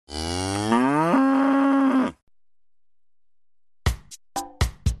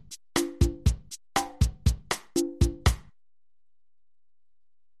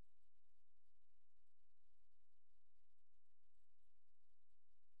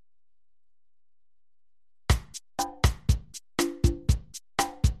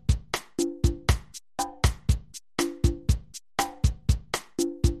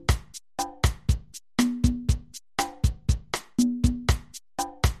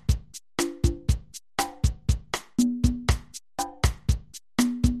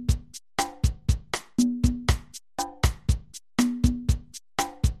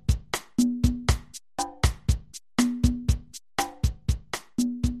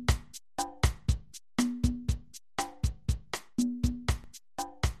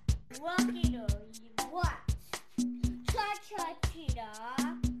walking or what?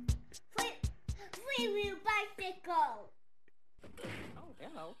 Cha-cha-cheetah. Free-wheel bicycle. Oh,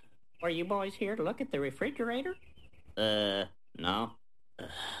 hello. Are you boys here to look at the refrigerator? No.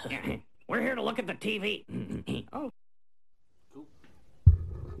 We're here to look at the TV. Oh.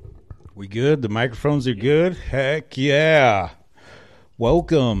 We good? The microphones are good? Heck yeah.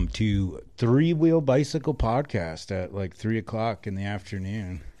 Welcome to Three Wheel Bicycle Podcast at like 3 o'clock in the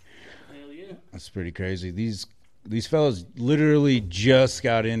afternoon. Hell yeah. That's pretty crazy. These fellas literally just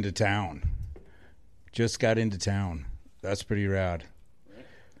got into town. That's pretty rad. Right.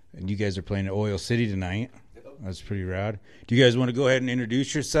 And you guys are playing at Oil City tonight. That's pretty rad. Do you guys want to go ahead and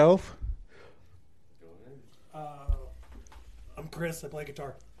introduce yourself? Go ahead. I'm Chris. I play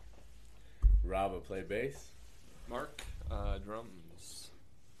guitar. Rob, I play bass. Mark, drums.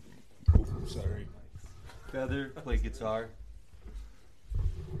 Sorry. Feather, play guitar.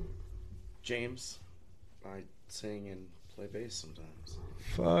 James, I sing and play bass sometimes.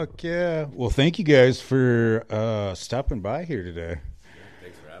 Fuck yeah. Well, thank you guys for stopping by here today.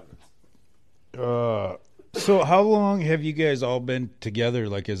 Thanks for having us. So how long have you guys all been together,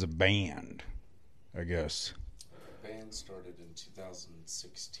 like, as a band, I guess? The band started in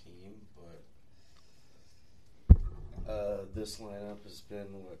 2016, but this lineup has been,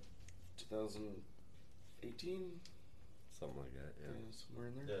 2018? Something like that, Yeah, yeah. somewhere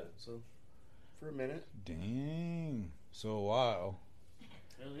in there. Yeah. So, for a minute. Dang. So a while.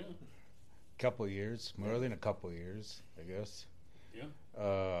 Hell yeah. Couple years. More than a couple years, I guess. Yeah.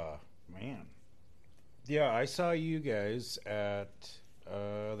 Man. Yeah, I saw you guys at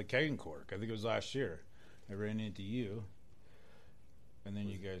the Keg and Cork. I think it was last year. I ran into you. And then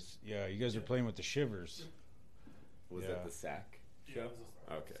you guys were playing with the Shivers. Was Yeah. it the SAC show?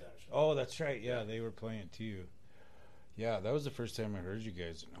 Okay. Oh, that's right. Yeah, they were playing too. Yeah, that was the first time I heard you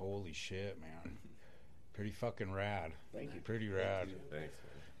guys. And holy shit, man. Pretty fucking rad. Thank you. Pretty rad. Thanks,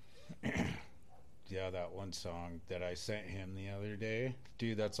 man. Yeah, that one song that I sent him the other day.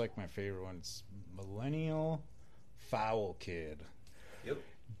 Dude, that's like my favorite one. It's Millennial Foul Kid. Yep.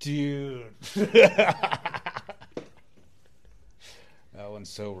 Dude. That one's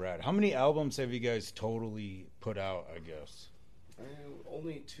so rad. How many albums have you guys totally put out, I guess?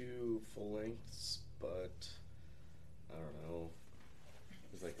 Only 2 full lengths, but I don't know.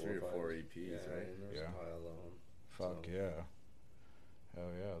 There's like 4 3 or or 4 5. EPs, Yeah, right? and there's Yeah. a pile of them. Fuck So- yeah.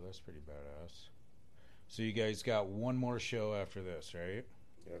 Hell yeah, that's pretty badass. So you guys got one more show after this, right?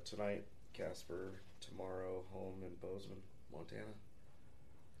 Yeah, tonight, Casper. Tomorrow, home in Bozeman, Montana.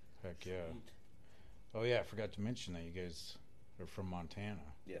 Heck yeah. Oh yeah, I forgot to mention that you guys are from Montana.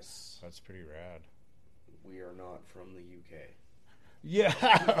 Yes. That's pretty rad. We are not from the UK. Yeah.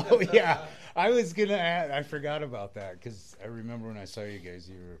 Oh yeah. I was gonna add, I forgot about that because I remember when I saw you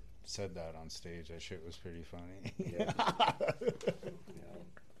guys, said that on stage. That shit was pretty funny. Yeah.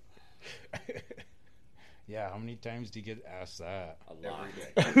 Yeah. How many times do you get asked that? A lot.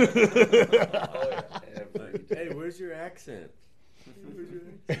 Every day. Oh, yeah. Every day. Hey, where's your accent?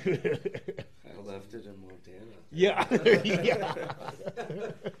 I left it in Montana. Yeah.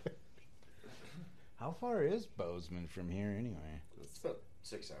 Yeah. How far is Bozeman from here anyway? It's about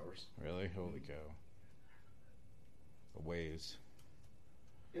 6 hours. Really? Holy cow. A ways.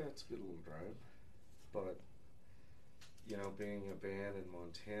 Yeah, it's a good little drive. But, being a band in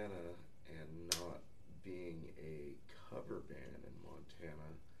Montana and not being a cover band in Montana,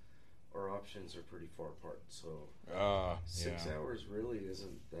 our options are pretty far apart. So 6 yeah. hours really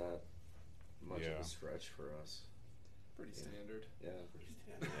isn't that much of Yeah. a stretch for us. Pretty standard. Yeah.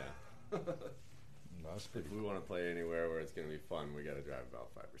 Yeah. That's pretty If we want to play anywhere where it's going to be fun, we got to drive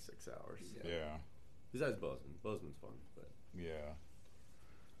about 5 or 6 hours. Yeah. Besides Bozeman. Bozeman's fun, but Yeah.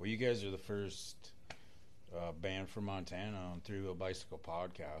 Well, you guys are the first band from Montana on Three Wheel Bicycle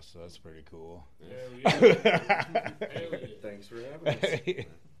Podcast, so that's pretty cool. Hell yeah. Thanks for having us.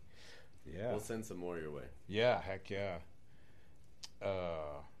 Yeah. we'll send some more your way. Yeah, heck yeah.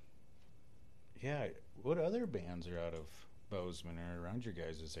 Yeah, what other bands are out of Bozeman or around your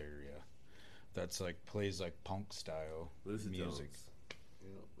guys' area that's like plays like punk style Lucid music? Tones.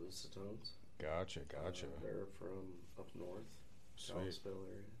 Yeah, Lucitones. Gotcha. They're from up north, Sweet. Kalispell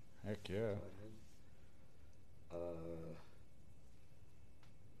area. Heck yeah.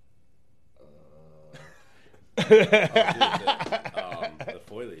 The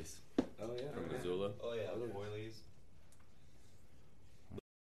Foilies Oh yeah. from Missoula. Oh yeah, the Boilies.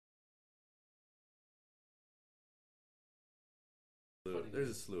 There's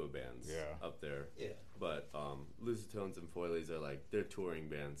a slew of bands Yeah. up there. Yeah. But Lucid Tones and Foilies are like, they're touring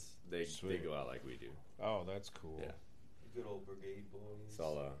bands. They Sweet. go out like we do. Oh, that's cool. Yeah. Good old brigade boys.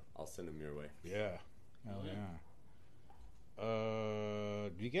 So I'll send them your way. Yeah. Hell yeah.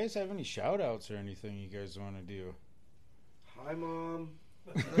 Do you guys have any shout outs or anything you guys want to do? Hi, Mom.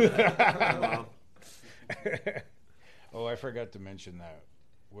 Mom. Oh, I forgot to mention that.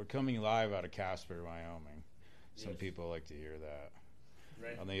 We're coming live out of Casper, Wyoming. Some people like to hear that.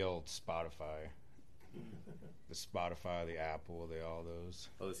 Right. On the old Spotify. The Spotify, the Apple, all those.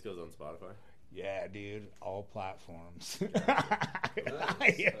 Oh, this goes on Spotify? Yeah, dude. All platforms.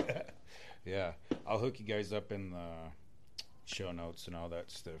 Nice. Yeah. I'll hook you guys up in the show notes and all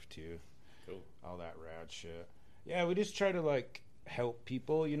that stuff, too. Cool. All that rad shit. Yeah, we just try to, like, help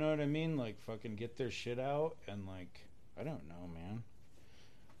people, you know what I mean? Like, fucking get their shit out and, like, I don't know, man.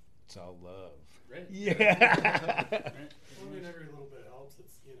 It's all love. Right. Yeah. Well, I mean, every little bit helps.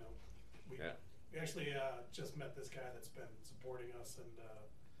 It's, you know, we actually just met this guy that's been supporting us and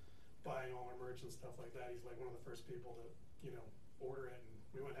buying all our merch and stuff like that. He's like one of the first people to, you know, order it. And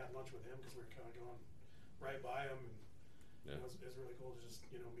we went and had lunch with him because we were kind of going right by him. And it was really cool to just,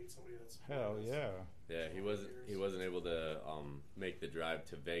 you know, meet somebody that's Hell yeah. Yeah, he wasn't able to make the drive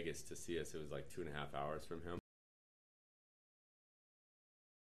to Vegas to see us. It was like 2.5 hours from him.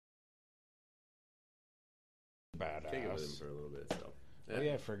 Badass. Kick it with him for a little bit. So. Oh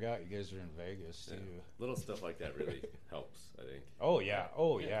yeah, I forgot you guys are in Vegas too. Yeah. Little stuff like that really helps, I think. Oh yeah.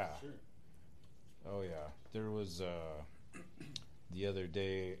 Oh yeah. Sure. Oh yeah. There was the other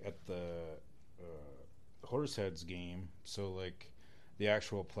day at the Horseheads game. So like the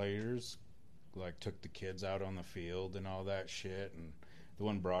actual players like took the kids out on the field and all that shit. And the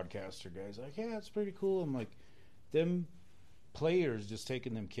one broadcaster guy's like, "Yeah, it's pretty cool." I'm like, them players just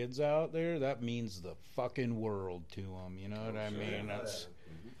taking them kids out there, that means the fucking world to them, you know what I mean? That's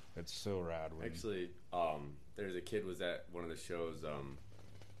so rad. Actually, there's a kid was at one of the shows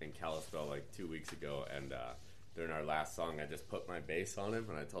in Kalispell like 2 weeks ago, and during our last song I just put my bass on him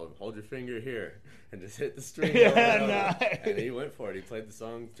and I told him, hold your finger here and just hit the string. Yeah, nice. And he went for it. He played the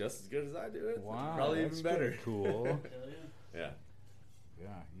song just as good as I do it. Wow, probably that's even better. cool. Hell yeah. Yeah,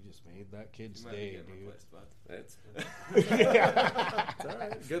 you just made that kid's day, dude. It's it's all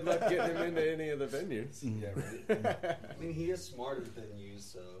right. Good luck getting him into any of the venues. Yeah, right. I mean, he is smarter than you,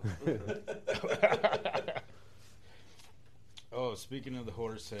 so. Oh, speaking of the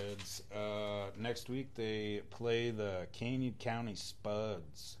Horseheads, next week they play the Canyon County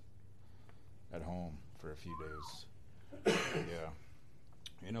Spuds at home for a few days. Yeah.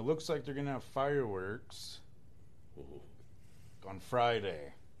 And it looks like they're going to have fireworks on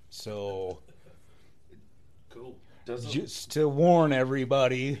Friday. So, Cool. just to warn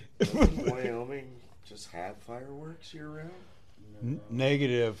everybody. Doesn't Wyoming just have fireworks year round?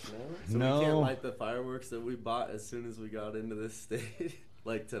 Negative. So No. we can't light the fireworks that we bought as soon as we got into this state,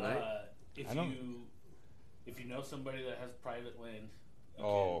 like tonight. If I don't- you know somebody that has private land. you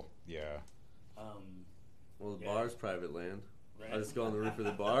Oh, yeah. can, Well, the yeah. bar's private land. right. I just go on the roof of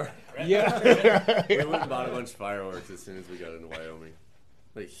the bar. Right. Yeah. We went and bought a bunch of fireworks as soon as we got into Wyoming.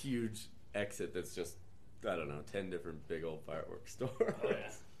 Like huge exit that's just, I don't know, 10 different big old fireworks stores. Oh, yeah.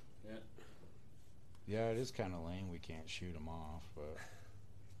 Yeah. Yeah, it is kind of lame we can't shoot them off, but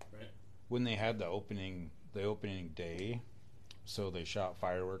Right. when they had the opening day, so they shot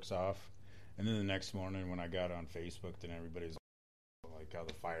fireworks off, and then the next morning when I got on Facebook, then everybody's like how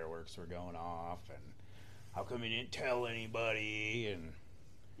the fireworks were going off, and how come you didn't tell anybody, and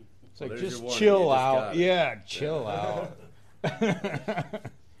it's Well, like there's just your warning, chill you just out, got it. yeah, chill out,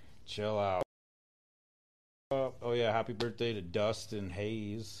 chill out. Oh yeah, happy birthday to Dustin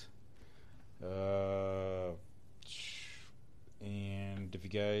Hayes. And if you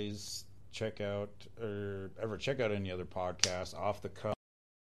guys check out or ever check out any other podcasts, Off the Cuff,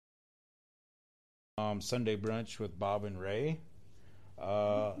 Sunday Brunch with Bob and Ray.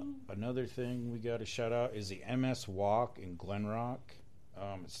 Another thing we got to shout out is the MS Walk in Glen Rock.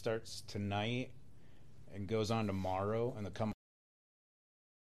 It starts tonight and goes on tomorrow, and the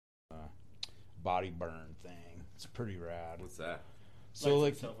body burn thing. It's pretty rad. What's that? So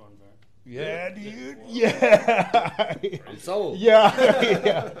like, Lights himself on fire. yeah, dude, yeah, It's old.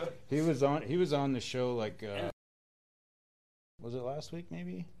 yeah. He was on the show like was it last week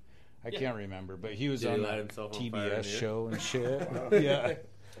maybe? I can't remember, but he was Did he on light the himself on fire in TBS here? show and shit. Yeah.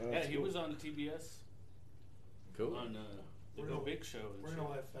 Yeah, he was on TBS Cool. on the Go Big Show. And We're shit. gonna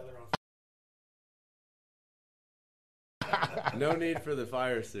light Feather on. No need for the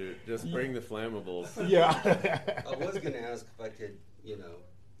fire suit. Just bring the flammables. Yeah. I was going to ask if I could, you know,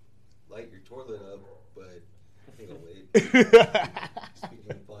 light your toilet up, but I think I'll wait.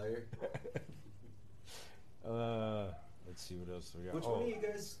 Speaking of fire. Let's see what else we got. Which one of you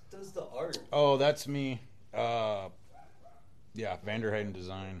guys does the art? Oh, that's me. Yeah, Vanderheiden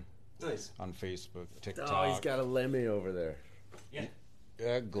Design Nice. on Facebook, TikTok. Oh, he's got a Lemmy over there. Yeah.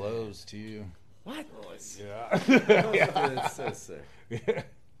 Yeah, it glows too. What? Yeah. That's so sick.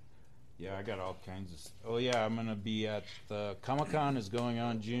 Yeah, I got all kinds of. Oh yeah, I'm gonna be at the Comic-Con is going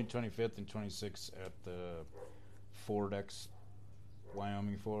on June 25th and 26th at the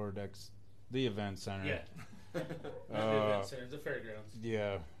Wyoming Ford X, the event center. Yeah. The event center, the fairgrounds.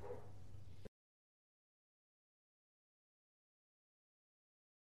 Yeah.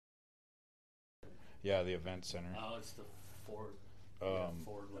 Yeah, the event center. Oh, it's the Ford.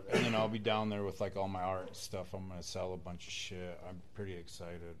 Ford, whatever. And then I'll be down there with like all my art and stuff. I'm gonna sell a bunch of shit. I'm pretty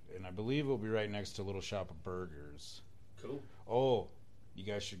excited, and I believe we'll be right next to Little Shop of Burgers. Cool. Oh, you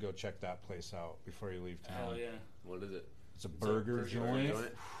guys should go check that place out before you leave town. Hell yeah. What is it? It's a burger joint.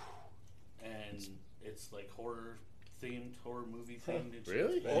 And it's like horror movie themed. It's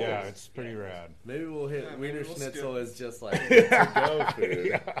Really? just badass. Yeah, it's pretty rad. Maybe we'll hit Yeah, Wiener maybe we'll Schnitzel skip. as just like to-go food.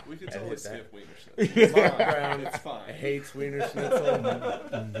 Yeah. We could And totally hit skip that. Wiener Schnitzel. Mark Brown It's fine. hates Wiener Schnitzel,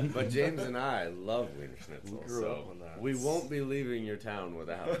 but James and I love Wiener Schnitzel. We grew so up on that. we won't be leaving your town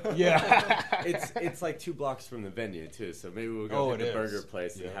without it. Yeah. It's like 2 blocks from the venue too, so maybe we'll Oh, go hit it the is. burger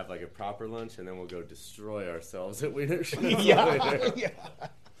place and Yeah. have like a proper lunch, and then we'll go destroy ourselves at Wiener Schnitzel Yeah. later. Yeah.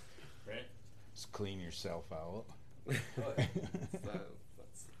 Right? Just clean yourself out. That's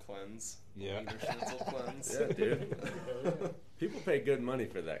cleanse. Yeah. Wiener Schnitzel cleanse. Yeah, dude. People pay good money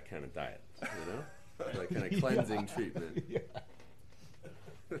for that kind of diet, you know, that kind of cleansing treatment. Yeah.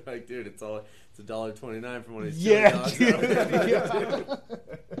 Like, dude, it's $1.29 for one of these Yeah, chili dogs. dude. Yeah.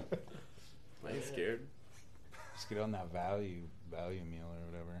 I ain't scared. Just get on that value meal or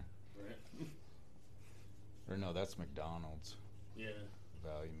whatever. Right? Or no, that's McDonald's Yeah.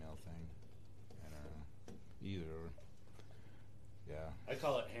 value meal thing. I don't know. Either. Or. Yeah. I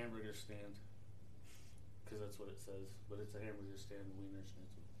call it hamburger stand. Because that's what it says. But it's a hamburger stand Wiener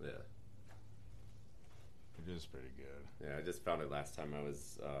Schnitzel. Yeah. It is pretty good. Yeah, I just found it last time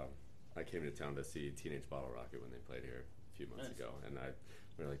I came to town to see Teenage Bottle Rocket when they played here a few months Nice. ago, and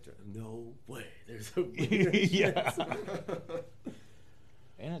we were like, no way, there's a Wiener Yeah. Schnitzel.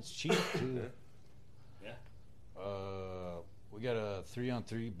 And it's cheap too. Yeah. We got a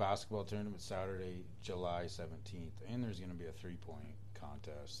 3-on-3 basketball tournament Saturday, July 17th, and there's gonna be a 3-point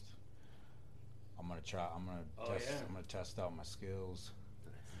contest. I'm gonna Oh, yeah. I'm gonna test out my skills.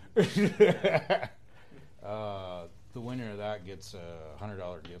 The winner of that gets a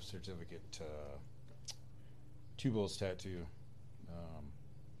 $100 gift certificate to Two Bulls Tattoo,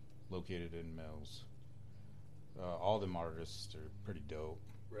 located in Mills. All them artists are pretty dope.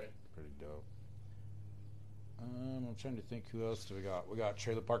 Right. Pretty dope. I'm trying to think who else do we got. We got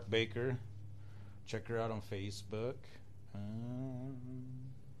Trailer Park Baker. Check her out on Facebook.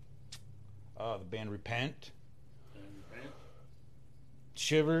 The band Repent. And right?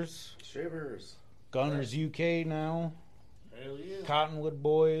 Shivers. Gunners UK now. Hell yeah. Cottonwood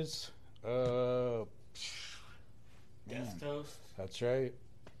Boys. Death Man, Toast. that's right.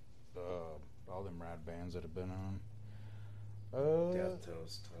 All them rad bands that have been on. Death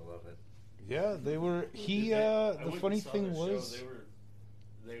Toast. I love it. Yeah, they were. He. I The went funny and saw thing their show. was,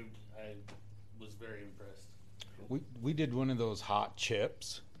 I was very impressed. we did one of those hot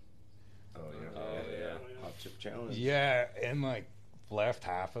chips. Oh yeah. Oh, yeah. Hot chip challenge. Yeah, and like left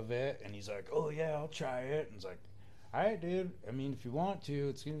half of it, and he's like, "Oh yeah, I'll try it." And it's like, "All right, dude. I mean, if you want to,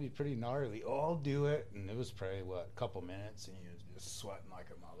 it's gonna be pretty gnarly. Oh, I'll do it." And it was probably a couple minutes, and he was just sweating like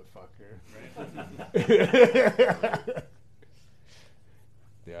a motherfucker. Right?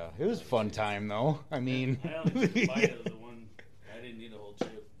 Yeah, it was a fun time though. I mean, I only took a bite of the one. I didn't eat a whole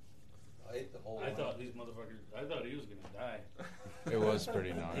chip. I ate the whole I one. thought these motherfuckers. I thought he was gonna die. it was pretty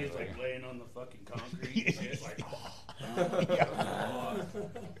He gnarly. was like laying on the fucking concrete. And shit, like,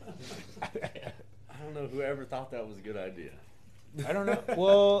 I don't know whoever thought that was a good idea. I don't know.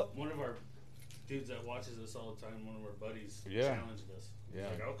 Well, one of our dudes that watches us all the time, one of our buddies, Yeah. challenged us. He's Yeah.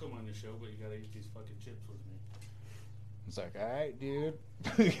 like, I'll come on the show, but you gotta eat these fucking chips with me. it's like, all right, dude,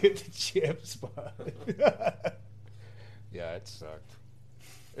 get the chips, bud. Yeah, it sucked.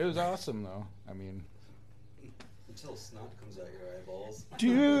 It was awesome though. I mean, Until snot comes out your eyeballs.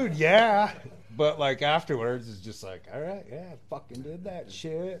 dude, yeah. But like afterwards, it's just like, all right, yeah, I fucking did that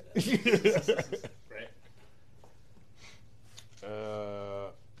shit. Right?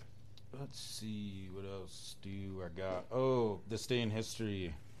 Let's see, what else do I got? Oh, this day in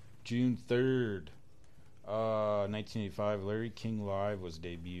history, June 3rd, 1985. Larry King Live was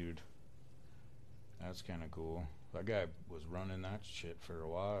debuted. That's kind of cool. That guy was running that shit for a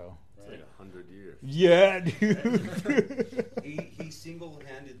while. It's like 100 years. Yeah, dude. He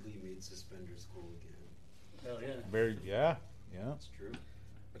single-handedly made suspenders cool again. Hell yeah. Very, yeah. Yeah. That's true.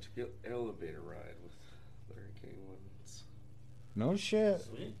 I took an elevator ride with Larry King once. No shit.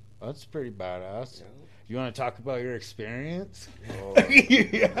 Sweet. That's pretty badass. Yeah. You want to talk about your experience? Oh,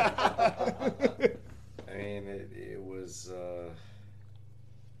 Yeah. I mean, it was at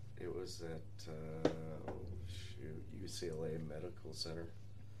UCLA Medical Center.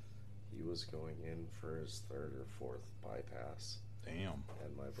 He was going in for his third or fourth bypass, Damn.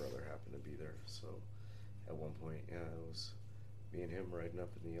 and my brother happened to be there. So at one point, yeah, it was me and him riding up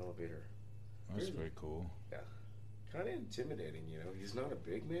in the elevator. That's pretty cool. Yeah, kind of intimidating, you know. He's not a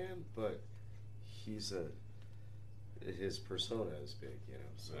big man, but his persona is big, you know.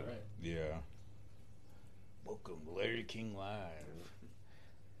 So All right. Yeah. Welcome to Larry King Live.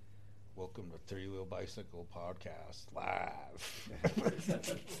 Welcome to Three Wheel Bicycle Podcast Live.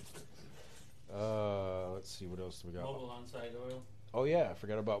 Let's see, what else do we got? Mobile on-site oil. Oh yeah, I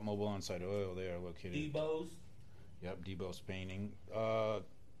forgot about Mobile On-Site Oil. They are located. Debo's. Yep, Debo's Painting.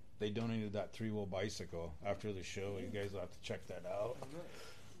 They donated that 3-wheel bicycle after the show. You guys will have to check that out.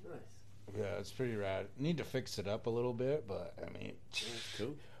 Nice. Yeah, it's pretty rad. Need to fix it up a little bit, but I mean,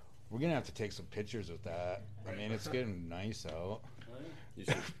 Cool. we're gonna have to take some pictures with that. I mean, it's getting nice out. Oh, yeah. You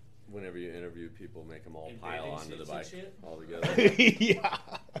should, whenever you interview people, make them all In pile bathing onto the suits and bike shit? all together. Yeah.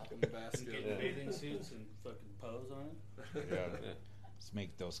 In the And basket. get in bathing suits and fucking pose on it. Yeah. Let's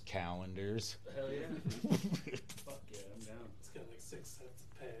make those calendars. Hell yeah. Fuck yeah, I'm down. It's got like 6 sets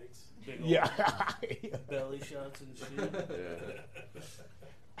of pegs. Big old Yeah. belly shots and shit.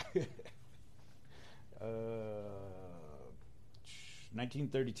 Yeah.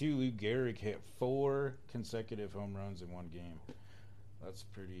 1932, Lou Gehrig hit 4 consecutive home runs in one game. That's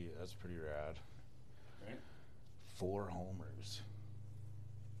pretty rad. Right? 4 homers.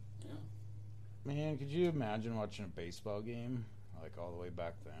 Yeah. Man, could you imagine watching a baseball game like all the way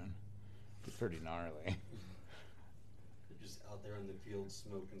back then? It's pretty gnarly. They're just out there in the field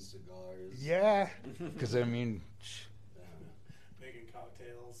smoking cigars. Yeah, because I mean, Making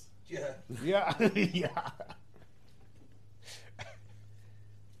cocktails. Yeah. yeah, yeah.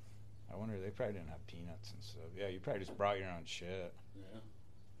 I wonder, they probably didn't have peanuts and stuff. Yeah, you probably just brought your own shit. Yeah.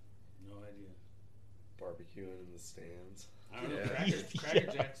 No idea. barbecuing in the stands. I don't know. Yeah.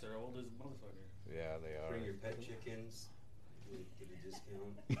 Cracker Jacks are old as a motherfucker. Yeah, they are. Bring your pet chickens. Get a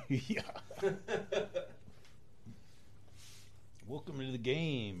discount. Yeah. Welcome to the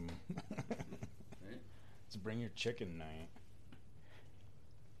game. Right? Let's bring your chicken night.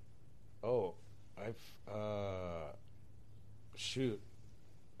 Oh, shoot.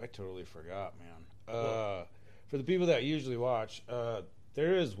 I totally forgot, man. For the people that usually watch,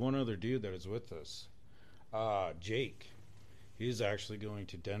 there is one other dude that is with us. Jake. He's actually going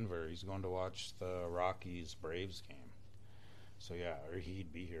to Denver. He's going to watch the Rockies Braves game. So yeah, or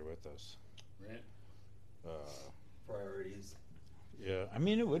he'd be here with us. Right? Priorities. Yeah, I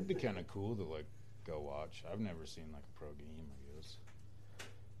mean, it would be kind of cool to like go watch. I've never seen like a pro game, I guess.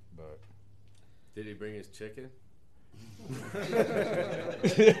 But Did he bring his chicken?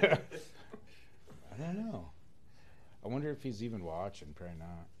 I don't know. I wonder if he's even watching. Probably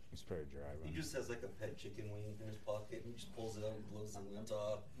not. He's probably driving. He just has like a pet chicken wing in his pocket and he just pulls it out and blows the lids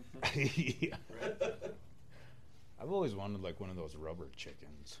off. Yeah. I've always wanted like one of those rubber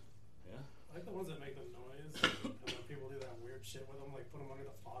chickens. Yeah. I like the ones that make the noise. And when people do that weird shit with them, like put them under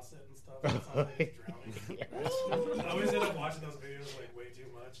the faucet and stuff. It sounds like he's drowning. I always end up watching those videos like way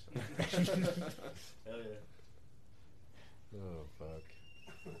too much. Hell yeah. Oh fuck.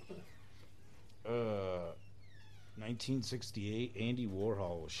 1968, Andy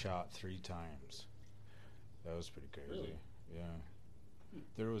Warhol was shot 3 times. That was pretty crazy. Really? Yeah.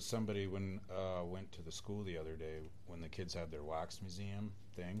 There was somebody when went to the school the other day when the kids had their wax museum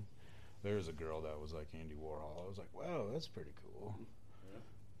thing. There was a girl that was like Andy Warhol. I was like, wow, that's pretty cool. Yeah.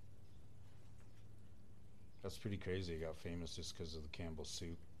 That's pretty crazy. He got famous just because of the Campbell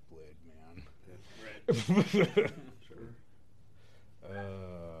soup lid, man. Right. Sure.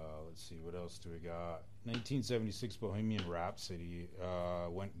 Let's see, what else do we got? 1976 Bohemian Rhapsody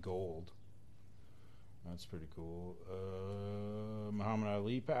went gold. That's pretty cool. Muhammad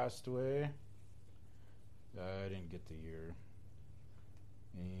Ali passed away. I didn't get the year.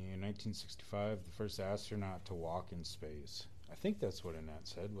 In 1965, the first astronaut to walk in space. I think that's what Annette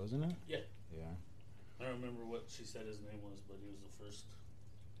said, wasn't it? Yeah. Yeah. I don't remember what she said his name was, but he was the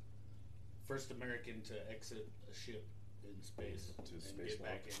first American to exit a ship in space To and spacewalk. get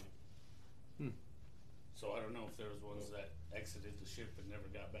back in it. So I don't know if there was ones that exited the ship and never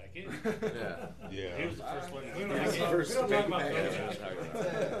got back in. Yeah. He was the first one to We get don't back talk in. about- we don't talk about big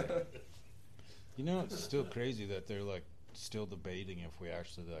those. bang. You know, it's still crazy that they're like still debating if we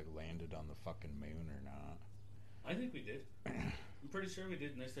actually like landed on the fucking moon or not. I think we did. I'm pretty sure we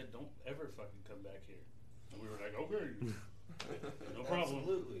did, and they said, "Don't ever fucking come back here." And we were like, "Okay, no problem."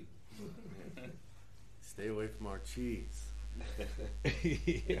 Absolutely. Stay away from our cheese.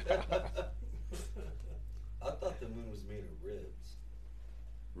 Yeah. I thought the moon was made of ribs.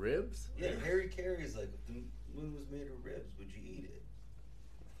 Ribs? Yeah, Harry Carey's like, if the moon was made of ribs, would you eat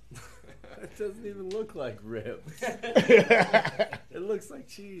it? It doesn't even look like ribs. It looks like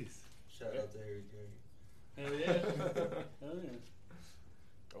cheese. Shout out to Harry Carey. Hell yeah. Hell yeah.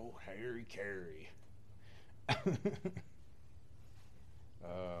 Oh, Harry Carey.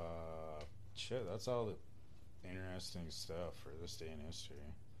 Shit, that's all the interesting stuff for this day in history.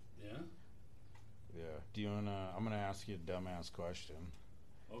 Yeah? Yeah. Do you wanna? I'm gonna ask you a dumbass question.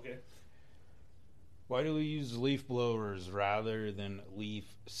 Okay. Why do we use leaf blowers rather than leaf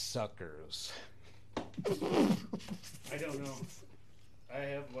suckers? I don't know. I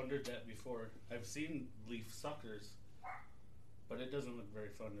have wondered that before. I've seen leaf suckers, but it doesn't look very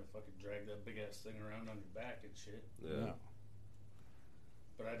fun to fucking drag that big ass thing around on your back and shit. Yeah. No.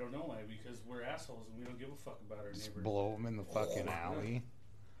 But I don't know why, because we're assholes and we don't give a fuck about our Just neighbors. blow them in the fucking alley.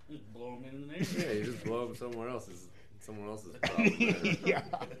 Just blow them in the Yeah, neighborhood. you just blow them someone else's problem. Yeah.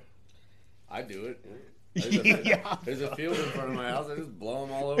 I do it. Yeah. There's a field in front of my house. I just blow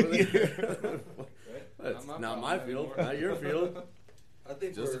them all over there. That's Not my not my problem field, anymore. not your field. I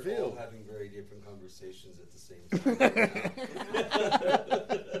think Just a we're field. all having very different conversations at the same time.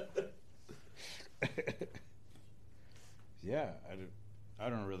 Yeah, I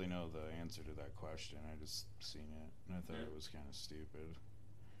don't really know the answer to that question. I just seen it and I thought it was kind of stupid.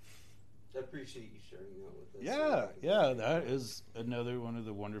 I appreciate you sharing that with us. Yeah, yeah, that is another one of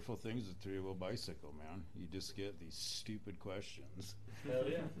the wonderful things with three-wheel bicycle, man. You just get these stupid questions Hell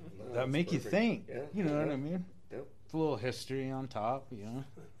yeah. No, that that's make you perfect. think. Yeah, You know what yeah. I mean? Yep. It's a little history on top, you know.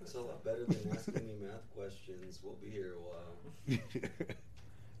 It's a lot better than asking me math questions. We'll be here a while.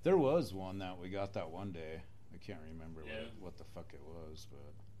 There was one that we got that one day. I can't remember Yeah. what the fuck it was,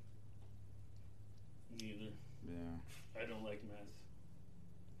 but Neither. yeah, I don't like meth.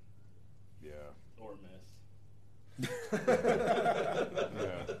 yeah, Or meth.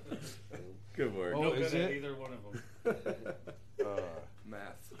 yeah. Good work. Oh, No is good at it? either one of them.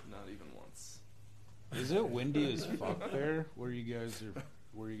 Math, not even once. Is it windy as fuck there where you guys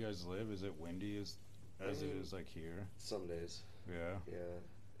live? Is it windy as it is like here? Some days. Yeah. Yeah.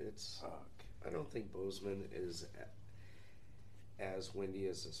 It's. Fuck. I don't think Bozeman is as windy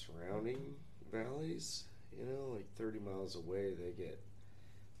as the surrounding valleys. You know, like 30 miles away, they get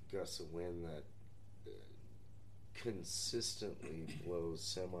gusts of wind that consistently blows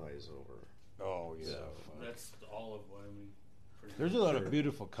semis over. Oh yeah. So, fuck. That's all of Wyoming. pretty There's a much. lot of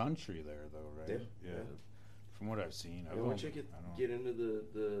beautiful country there, though, right? Yeah, yeah. From what I've seen, And once you get into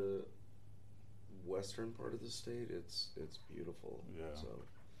the western part of the state, it's beautiful. Yeah. So,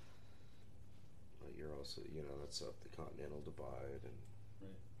 but you're also, that's up the Continental Divide,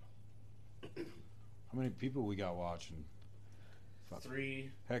 and How many people we got watching? Fuck. 3,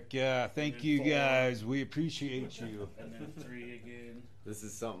 Heck yeah! Thank And you 4. guys. We appreciate you. and then 3 again. This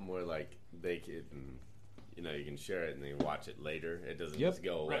is something where like they can, you can share it and then watch it later. It doesn't Yep. just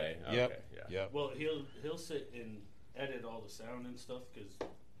go away. Right. Okay, Yep. yeah. Yep. Well, he'll sit and edit all the sound and stuff because,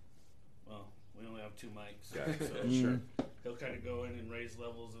 well, we only have 2 mics. Gotcha. So Mm. he'll kind of go in and raise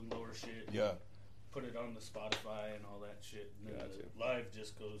levels and lower shit. and Yeah. Put it on the Spotify and all that shit. And then Gotcha. the live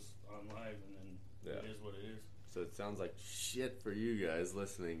just goes on live, and then it Yeah. is what it is. So it sounds like shit for you guys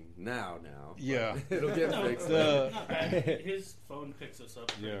listening now. But Yeah. it'll get No, fixed. not bad. His phone picks us up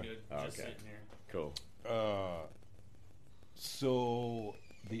pretty Yeah. good. Oh, Just okay. sitting here. Cool. So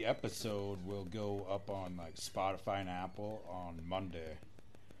the episode will go up on like Spotify and Apple on Monday.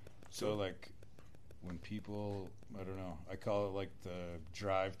 So like when people, I don't know, I call it like the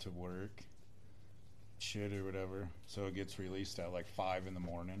drive to work shit or whatever. So it gets released at like 5 in the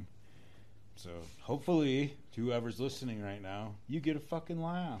morning. So hopefully, to whoever's listening right now, you get a fucking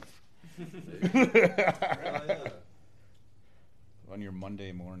laugh yeah. on your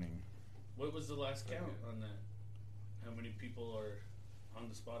Monday morning. What was the last count on that? How many people are on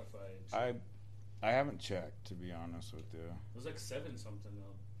the Spotify? And shit? I haven't checked, to be honest with you. It was like 7 something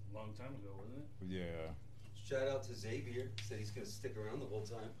a long time ago, wasn't it? Yeah. Shout out to Xavier. Said he's going to stick around the whole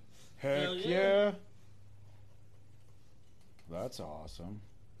time. Heck Hell yeah. yeah. That's awesome.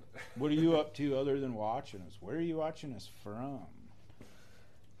 What are you up to other than watching us? Where are you watching us from?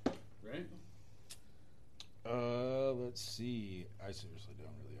 Right? Let's see. I seriously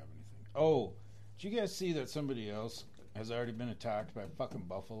don't really have anything. Oh, did you guys see that somebody else has already been attacked by a fucking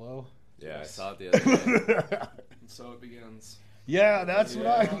buffalo? Yeah, I saw it the other day. And so it begins. Yeah, that's what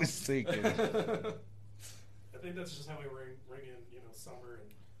I Yeah. was thinking. That's think that's just how we ring in, summer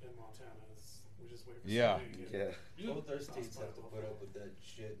in Montana. We just wait for Yeah. somebody to Yeah. Both our states have to put up with that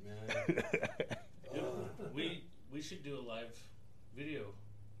shit, man. We should do a live video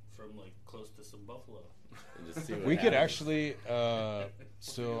from like close to some buffalo. And just see what We could happens. actually.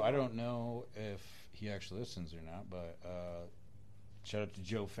 So I don't know if he actually listens or not, but shout out to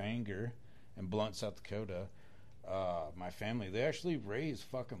Joe Fanger in Blunt, South Dakota. My family, they actually raise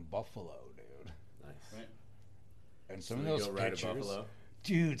fucking buffalo, dude. Nice. Right? And some So of we those go ride a pictures, buffalo.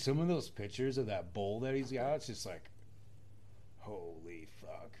 dude. Some of those pictures of that bull that he's got, it's just like, holy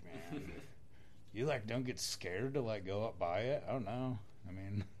fuck, man. You like don't get scared to like go up by it. I don't know. I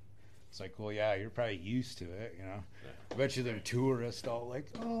mean, it's like, well, yeah, you're probably used to it, I bet you them tourists all like,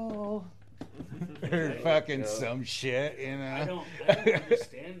 oh, or fucking some shit, I don't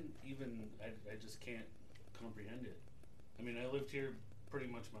understand even. I just can't comprehend it. I mean, I lived here pretty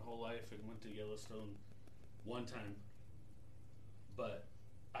much my whole life and went to Yellowstone one time, but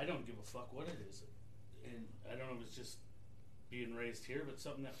I don't give a fuck what it is. And I don't know if it's just being raised here, but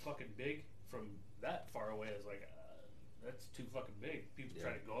something that fucking big from that far away is like, that's too fucking big. People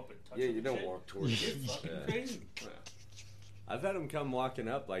try to go up and touch it. Yeah, you don't walk towards it. It's fucking Yeah. crazy. I've had them come walking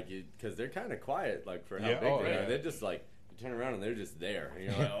up like you, because they're kind of quiet, like for how Yeah, big oh, they yeah. are. They're just like you turn around and they're just there. And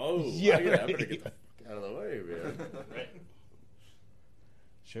you're like, oh, Yeah, I better get the fuck out of the way, man. Right.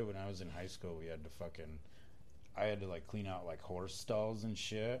 Shit, when I was in high school, I had to like clean out like horse stalls and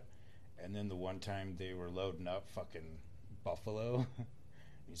shit. And then the one time they were loading up fucking buffalo,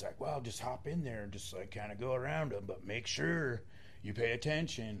 he's like, well, just hop in there and just like kind of go around them, but make sure you pay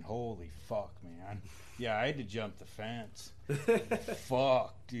attention. Holy fuck, man. Yeah, I had to jump the fence.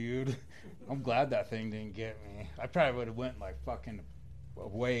 Fuck, dude. I'm glad that thing didn't get me. I probably would have went like fucking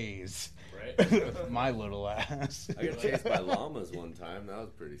ways. Right. My little ass. I got chased by llamas one time. That was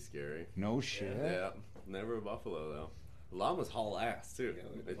pretty scary. No shit. Yeah, never a buffalo though. Llamas haul ass too.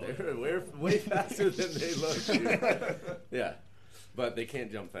 They're way faster than they look. Dude. Yeah, but they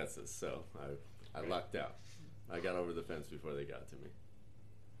can't jump fences, so I lucked out. I got over the fence before they got to me.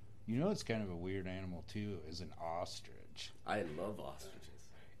 You know, it's kind of a weird animal too. Is an ostrich. I love ostriches.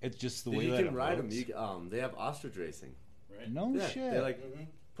 It's just the Dude, way you that can it ride them. looks. They have ostrich racing. Right. No Yeah, shit. they like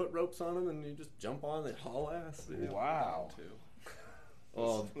put ropes on them and you just jump on. They haul ass. Dude. Wow.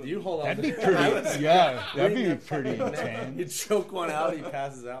 Well, you hold on. That'd be to- pretty. I was Yeah, that'd be waiting pretty You intense. choke one out, he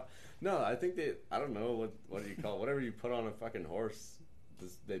passes out. No, I think I don't know what do you call it? Whatever you put on a fucking horse.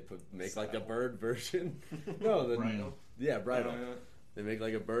 They make like a bird version. No, the Bridle. Yeah, bridle. They make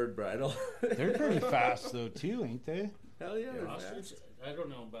like a bird bridle. They're pretty fast though too, ain't they? Hell yeah, they're Ostrich, fast. I don't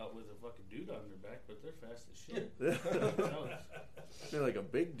know about with a fucking dude on their back, but they're fast as shit. They're like a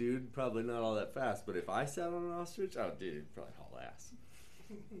big dude, probably not all that fast. But if I sat on an ostrich, oh, dude, it'd probably haul ass.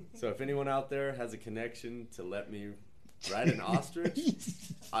 So if anyone out there has a connection to let me ride an ostrich,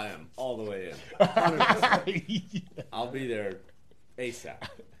 I am all the way in. 100%. I'll be there ASAP.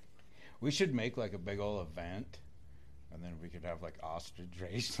 We should make like a big old event, and then we could have like ostrich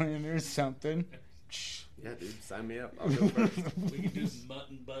racing or something. Yeah, dude, sign me up. I'll go first. We can do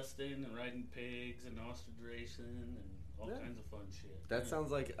mutton busting and riding pigs and ostrich racing and all kinds of fun shit. That sounds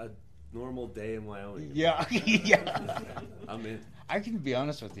like a normal day in Wyoming. Yeah, yeah. I'm in. I can be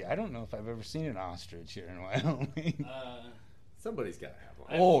honest with you. I don't know if I've ever seen an ostrich here in Wyoming. Somebody's got to have one.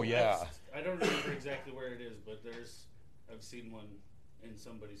 Oh, yeah. I don't remember exactly where it is, but I've seen one in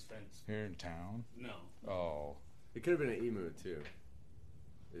somebody's fence. Here in town? No. Oh. It could have been an emu too.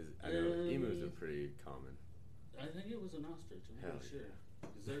 I know emus are pretty common. I think it was an ostrich. I'm Hell not sure.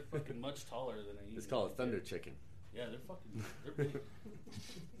 Because they're fucking much taller than an emu. It's called a thunder chicken. Yeah, they're big.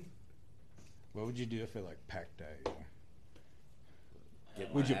 What would you do if it like pecked at you?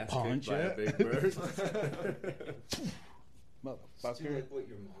 Get Would my you ass punch kicked by it? a big bird. Just do Motherfucker. like what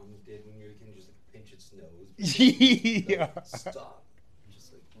your mom did when you were a kid, just like pinch its nose. Yeah. Stop.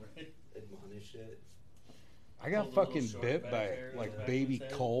 Just like admonish it. I got Hold a little fucking short bit back by hair like back baby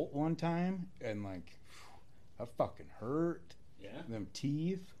inside. colt one time, and like that fucking hurt. Yeah. Them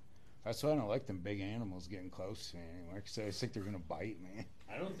teeth. That's why I don't like them big animals getting close to me anymore. Because I think they're gonna bite me.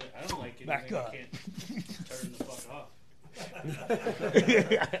 I don't like anything Back up. I can't turn the fuck off.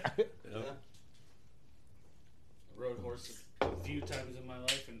 Yep. I rode horses a few times in my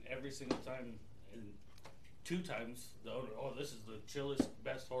life, and every single time, and 2 times, the owner, oh, this is the chillest,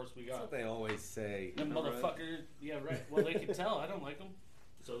 best horse we That's got. what they always say. Them motherfucker, yeah, right. Well, they can tell I don't like them,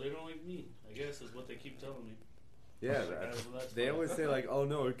 so they don't like me. I guess is what they keep telling me. Yeah, That's they fine. always say like, "Oh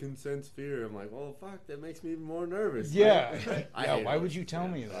no, it can sense fear." I'm like, "Well, fuck, that makes me even more nervous." Yeah. I Yeah, hate why would horses. you tell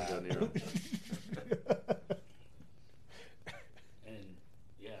me Don't that? go near 'em. And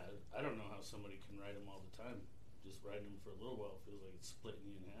yeah, I don't know how how somebody can ride them all the time. Just riding them for a little while feels like it's splitting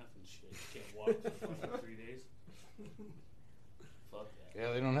you in half and shit. You can't walk for fucking 3 days. Fuck that.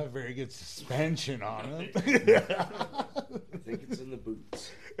 Yeah, they don't have very good suspension on them. I think it's in the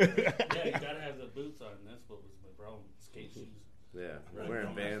boots. Yeah, you gotta have the boots on. That's what was my problem. Skate shoes. Yeah,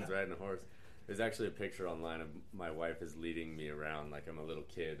 wearing Vans, riding a horse. There's actually a picture online of my wife is leading me around like I'm a little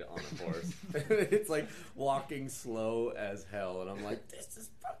kid on a horse. It's like walking slow as hell, and I'm like, this is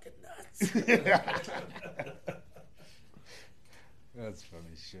fucking nuts. That's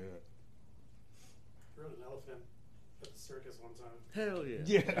funny shit. I rode an elephant at the circus one time. Hell yeah.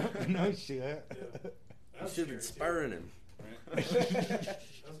 Yeah, no shit. Yeah. You should have been spurring him. That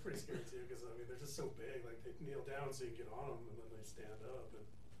was pretty scary too, because I mean they're just so big. Like they kneel down so you can get on them, and then they stand up. And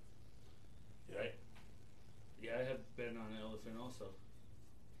Right. Yeah, I have been on an elephant also.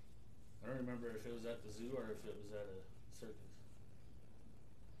 I don't remember if it was at the zoo or if it was at a circus.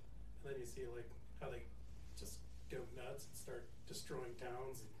 then you see like how they just go nuts and start destroying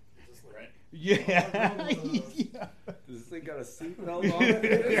towns. And just like, Right. Yeah. Yeah. Does this thing got a seatbelt on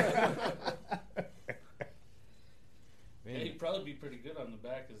it? Yeah, you'd probably be pretty good on the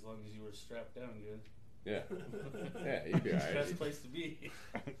back as long as you were strapped down good. Yeah. Yeah, you'd be alright. Best place to be.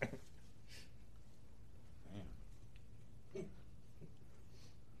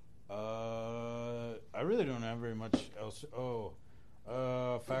 I really don't have very much else.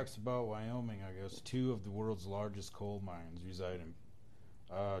 Facts about Wyoming, I guess. 2 of the world's largest coal mines reside in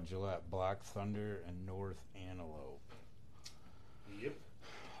Gillette, Black Thunder, and North Antelope. Yep.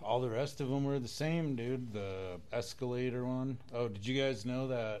 All the rest of them were the same, dude. The escalator one. Oh, did you guys know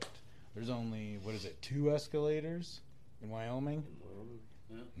that there's only, 2 escalators in Wyoming?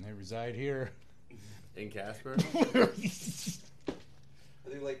 Yeah. And they reside here. In Casper? Are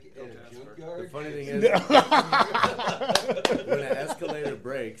they like in a The junkyard? funny thing is, when an escalator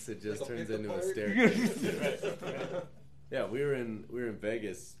breaks, it just Like a turns pick into a apart? staircase. Yeah, we were in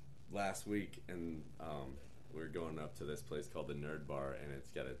Vegas last week, and we were going up to this place called the Nerd Bar, and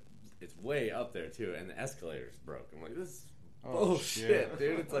it's way up there too, and the escalator's broke. I'm like, this is bullshit,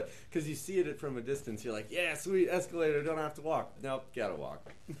 dude. It's like, because you see it from a distance, you're like, yeah, sweet escalator, don't have to walk. Nope, gotta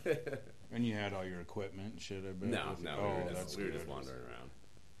walk. And you had all your equipment and shit, I bet. No, that's we were good. just wandering around.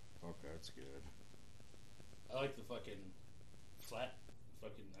 Okay, that's good. I like the fucking flat,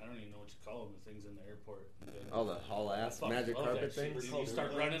 I don't even know what you call them, the things in the airport. Oh, the haul ass Fuck, magic love carpet that shit. things? You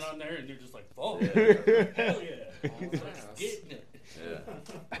start running on there and you're just like, oh, Yeah. hell yeah. Like, getting it.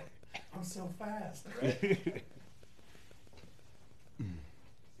 Yeah. I'm so fast. Right?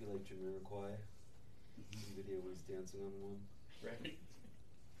 You like Jamiroquai? The video where he's dancing on one. Right.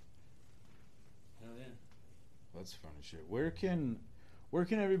 Hell yeah. That's funny shit. Where can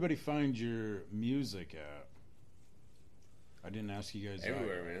everybody find your music at? I didn't ask you guys.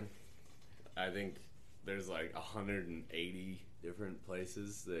 Everywhere, man. I think there's like 180 different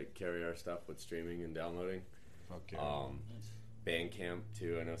places that carry our stuff with streaming and downloading. Fuck yeah. Nice. Bandcamp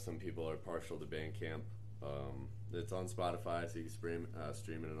too. I know some people are partial to Bandcamp. It's on Spotify, so you can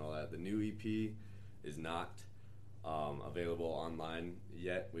stream it and all that. The new EP is not available online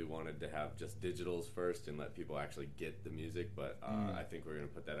yet. We wanted to have just digitals first and let people actually get the music, but I think we're going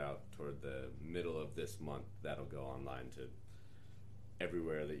to put that out toward the middle of this month. That'll go online to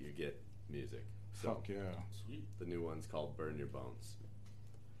everywhere that you get music. So Fuck yeah. Sweet. the new one's called Burn Your Bones.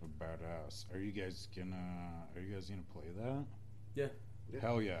 Badass. Are you guys gonna play that? Yeah.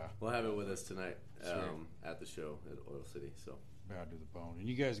 Hell yeah. We'll have it with us tonight Sweet. at the show at Oil City. So Bad to the bone. And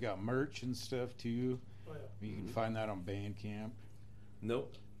you guys got merch and stuff too. Oh yeah. You can find that on Bandcamp.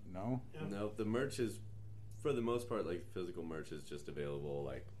 nope. No? Yeah. No, the merch is, for the most part, like physical merch is just available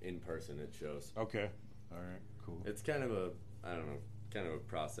like in person at shows. Okay. Alright, cool. It's kind of a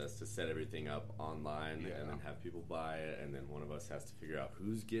process to set everything up online Yeah. and then have people buy it, and then one of us has to figure out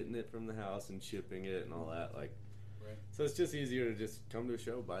who's getting it from the house and shipping it and all that. Like, Right. so it's just easier to just come to a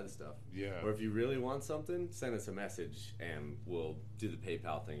show, buy the stuff. Yeah. Or if you really want something, send us a message and we'll do the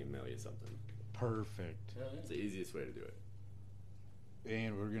PayPal thing and mail you something. Perfect. Hell yeah. It's the easiest way to do it.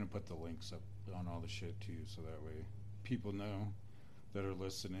 And we're gonna put the links up on all the shit too, so that way people know that are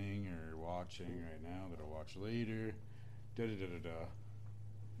listening or watching right now, that'll watch later. Da da da da da.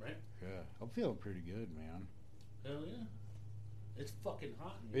 Right? Yeah. I'm feeling pretty good, man. Hell yeah. It's fucking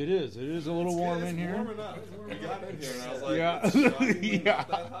hot in here. It is. It is a little warm in here. Warm enough. We got in here and I was like, Yeah. it's shockingly Yeah. not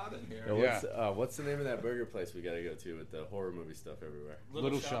that hot in here. Yeah, what's the name of that burger place we gotta go to with the horror movie stuff everywhere?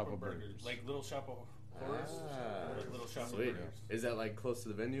 Little Shop of Burgers. Like Little Shop of Horrors. Or Little Shop Sweet. of Burgers. Is that like close to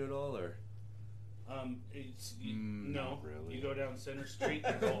the venue at all, or? It's not no. really. You go down Center Street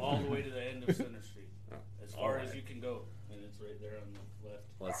and go all the way to the end of Center Street, Oh. as far as Alright. you can go, and it's right there on the left.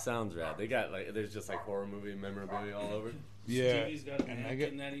 Well, it sounds rad. They got like there's just like horror movie memorabilia all over. Yeah, Stevie's got a and I mannequin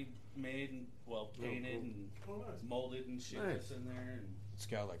get- that he made and painted and molded and shit Nice. that's in there. And It's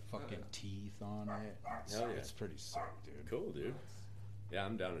got like fucking teeth on it. It's, Hell yeah. it's pretty sick, dude. Cool, dude. Yeah,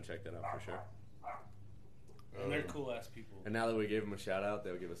 I'm down to check that out for sure. they're cool ass people. And now that we gave them a shout out,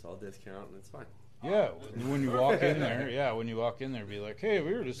 they'll give us all discount, and it's fine. Yeah, when you walk in there, be like, hey,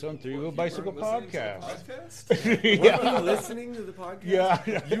 we were just on Three Wheel Bicycle Podcast. Weren't Yeah. you listening to the podcast? Yeah.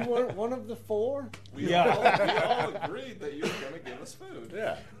 You weren't one of the 4? We all agreed that you were going to give us food.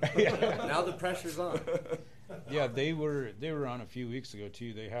 Yeah. Yeah. Now the pressure's on. Yeah, they were on a few weeks ago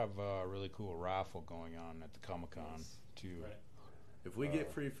too. They have a really cool raffle going on at the Comic-Con too. Right. If we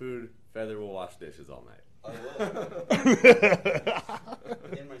get free food, Feather will wash dishes all night. I will.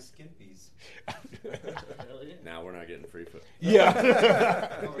 In my skimpies. Hell yeah. Now we're not getting free food. Yeah.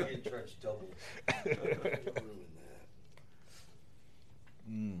 Now we're getting charged double. Don't ruin that.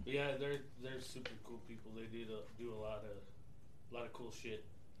 Mm. Yeah, they're super cool people. They do a lot of cool shit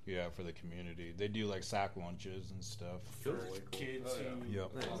Yeah, for the community. They do like sack lunches and stuff. for kids who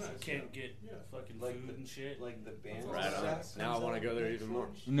Yep. can't get fucking Like food the- and shit. Like the band. Right on. sax Now I comes wanna out go there and even more.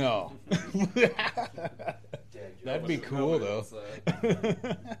 makes No. Dad That'd be jokes. cool Nobody though. wants that.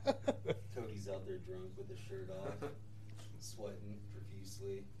 Cody's out there drunk with his shirt off, sweating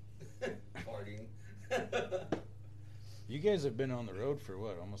profusely, farting. You guys have been on the road for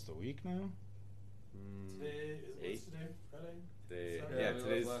what, almost a week now? Today what's today? Friday? They, Saturday? yeah, we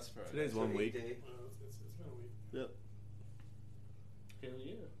today's left last Friday. today's 1 week. Day. It's been a week. Yep. Hell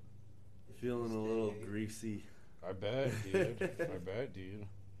yeah. Feeling a little greasy. I bet, dude. I bet, dude.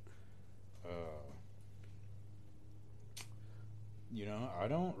 You know, I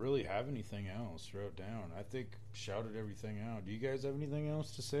don't really have anything else wrote down. I think shouted everything out. Do you guys have anything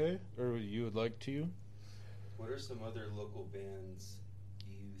else to say, or you would like to? What are some other local bands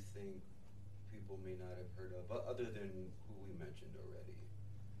you think people may not have heard of, other than who we mentioned already,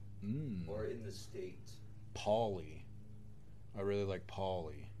 or in the state? Polly. I really like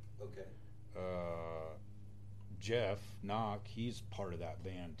Polly. Okay. Jeff Knock, he's part of that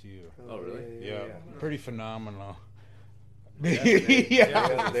band too. Oh, really? Yeah, pretty phenomenal.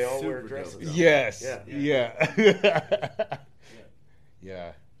 Yeah, They all wear super dresses. dope. Yes. Yeah. Yeah.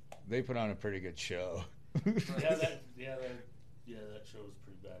 Yeah. They put on a pretty good show. that show was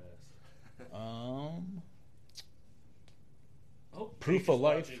pretty badass. Oh, Proof Paige of is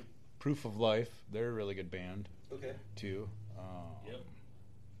Life. watching. Proof of Life. They're a really good band Okay. too. Yep.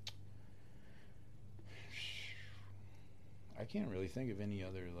 I can't really think of any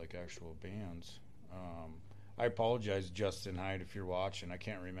other like actual bands. I apologize, Justin Hyde, if you're watching. I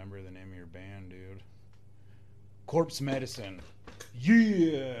can't remember the name of your band, dude. Corpse Medicine.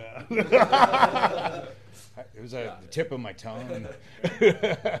 Yeah. It was at the tip of my tongue.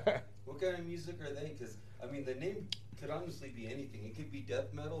 What kind of music are they? Because I mean, the name could honestly be anything. It could be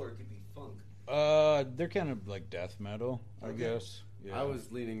death metal or it could be funk. They're kind of like death metal, I Okay. guess. Yeah. I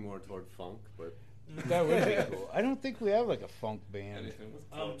was leaning more toward funk, but That would be cool. I don't think we have like a funk band. Anything with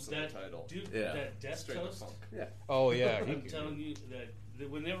corpse in the That title. dude, Yeah. that Death Straight up Toast. funk. yeah. Oh yeah, I'm telling you that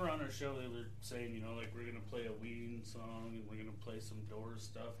when they were on our show, they were saying, you know, like we're gonna play a Ween song and we're gonna play some Doors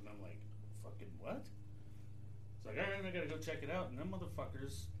stuff, and I'm like, fucking what? It's like, all right, I gotta go check it out, and them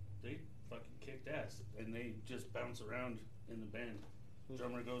motherfuckers, they fucking kicked ass, and they just bounce around in the band.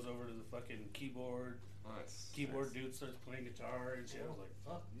 Drummer goes over to the fucking keyboard. Nice. Keyboard dude starts playing guitar and shit. I was like,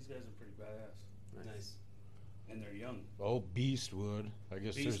 fuck, these guys are pretty badass, Nice. and they're young. Oh, Beastwood. I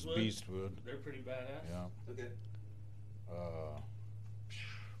guess there's Beastwood? Beastwood. They're pretty badass. Yeah. Okay.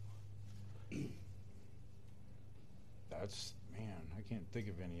 That's man. I can't think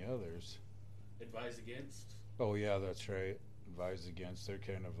of any others. Advise Against. Oh yeah, that's right. Advised Against. They're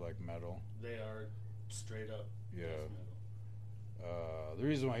kind of like metal. They are straight up Yeah. death metal. The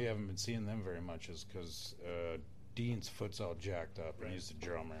reason why you haven't been seeing them very much is because Dean's foot's all jacked up, and Right. he's the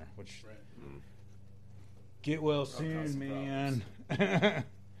drummer. Which Right. get well cause soon, some man.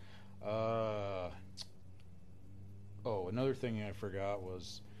 Oh, another thing I forgot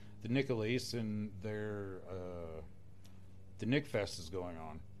was the Nicolason. The Nick Fest is going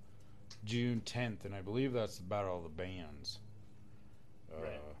on June 10th, and I believe that's the Battle of the Bands.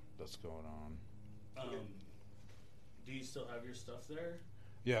 Right. That's going on. Do you still have your stuff there?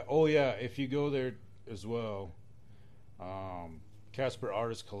 Yeah. Oh, yeah. If you go there as well, Casper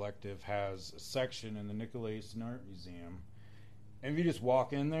Artist Collective has a section in the Nicolason Art Museum, and if you just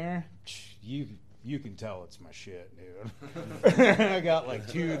walk in there, you can tell it's my shit, dude. I got like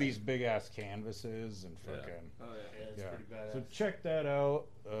 2 of these big ass canvases and Yeah. fucking. Oh, yeah. Yeah, it's Yeah. pretty badass. So check that out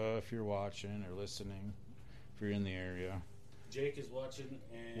if you're watching or listening, if you're in the area. Jake is watching,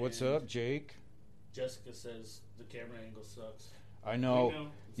 and What's up, Jake? Jessica says the camera angle sucks. I know. We know.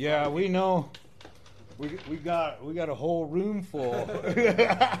 It's Yeah, fine. we know. We got a whole room full.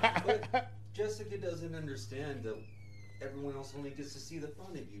 But Jessica doesn't understand that everyone else only gets to see the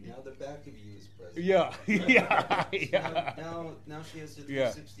front of you. Now the back of you is present. Yeah, yeah, So yeah. now she has the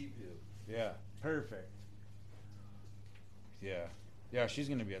Yeah. 360 view. Yeah, perfect. Yeah, yeah. She's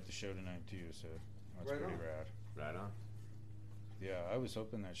gonna be at the show tonight too, so that's Right pretty on. rad. Right on. Yeah, I was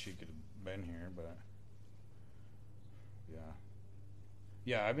hoping that she could have been here, but yeah,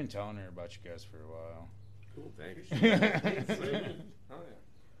 yeah. I've been telling her about you guys for a while. Cool. Thanks. Oh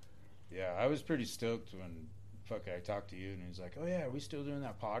yeah. Yeah, I was pretty stoked when I talked to you and he's like, "Oh yeah, are we still doing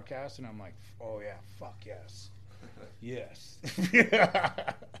that podcast?" And I'm like, "Oh yeah, fuck yes, yes."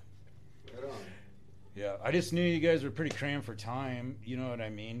 Right on. Yeah, I just knew you guys were pretty crammed for time. You know what I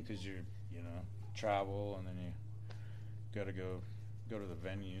mean? Because you're, travel and then you got to go to the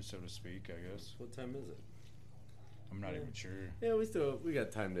venue, so to speak. I guess. What time is it? I'm not even sure. Yeah, we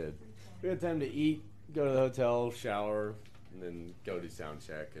got time to eat, go to the hotel, shower, and then go do sound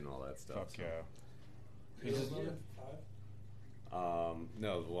check and all that stuff. Fuck so. yeah. Is Is it it- 5?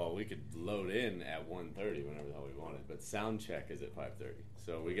 No, well, we could load in at 1:30 whenever the hell we wanted, but sound check is at 5:30.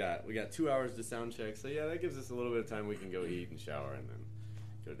 So we got 2 hours to sound check. So yeah, that gives us a little bit of time. We can go eat and shower and then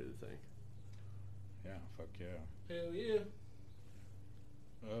go do the thing. Yeah, fuck yeah. Hell yeah.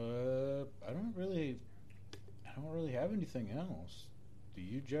 I don't really have anything else. Do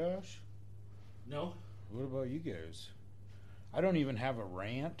you, Josh? No. What about you guys? I don't even have a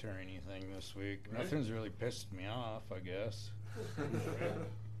rant or anything this week. Right. Nothing's really pissed me off, I guess.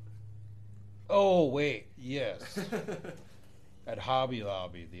 Oh, wait. Yes. At Hobby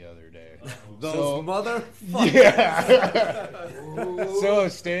Lobby the other day. Those So- motherfuckers. Yeah. So I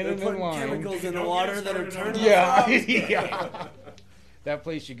was standing They're in putting line. chemicals in the Don't water get that are started turning on us Yeah, off. yeah. That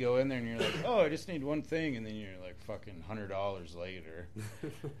place you go in there and you're like, oh, I just need one thing, and then you're like fucking $100 later.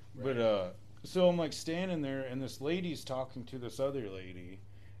 But so I'm like standing there, and this lady's talking to this other lady,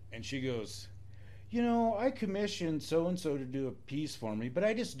 and she goes, I commissioned so and so to do a piece for me, but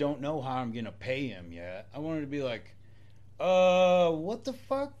I just don't know how I'm gonna pay him yet. I wanted to be like, what the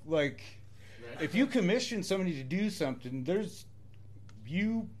fuck? Like, if you commission somebody to do something,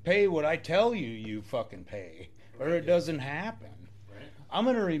 you pay what I tell you fucking pay, or it doesn't happen. Right. I'm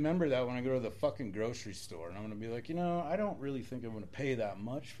going to remember that when I go to the fucking grocery store, and I'm going to be like, I don't really think I'm going to pay that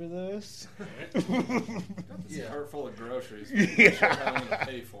much for this. Got this Yeah. cart full of groceries. Yeah. I'm not sure how I'm gonna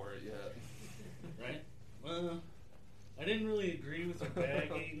pay for it yet. Right. Well, I didn't really agree with the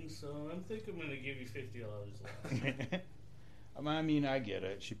bagging, so I think I'm gonna give you $50 less. I mean, I get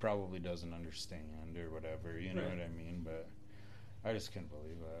it. She probably doesn't understand or whatever, you know Right. what I mean? But I just couldn't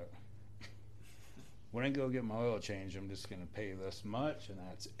believe that. When I go get my oil change, I'm just going to pay this much, and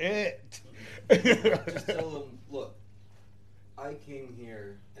that's it. Just tell them, look, I came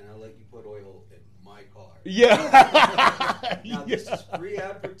here and I let you put oil in my car. Yeah. Now this is free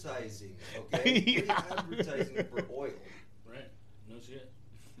advertising, okay? Free Yeah. advertising for oil. Right. No shit.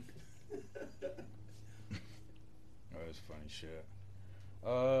 That was funny shit.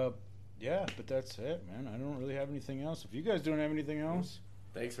 Yeah, but that's it, man. I don't really have anything else. If you guys don't have anything else,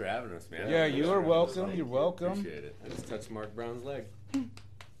 Thanks for having us, man. yeah, Thanks you for are having us. welcome. Thank You're you. welcome. Appreciate it. I just touched Mark Brown's leg.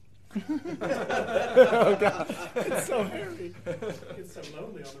 Oh, God. It's so hairy. It's so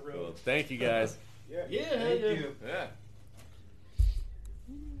lonely on the road. Well, thank you guys. Yeah. Thank yeah. you. Yeah.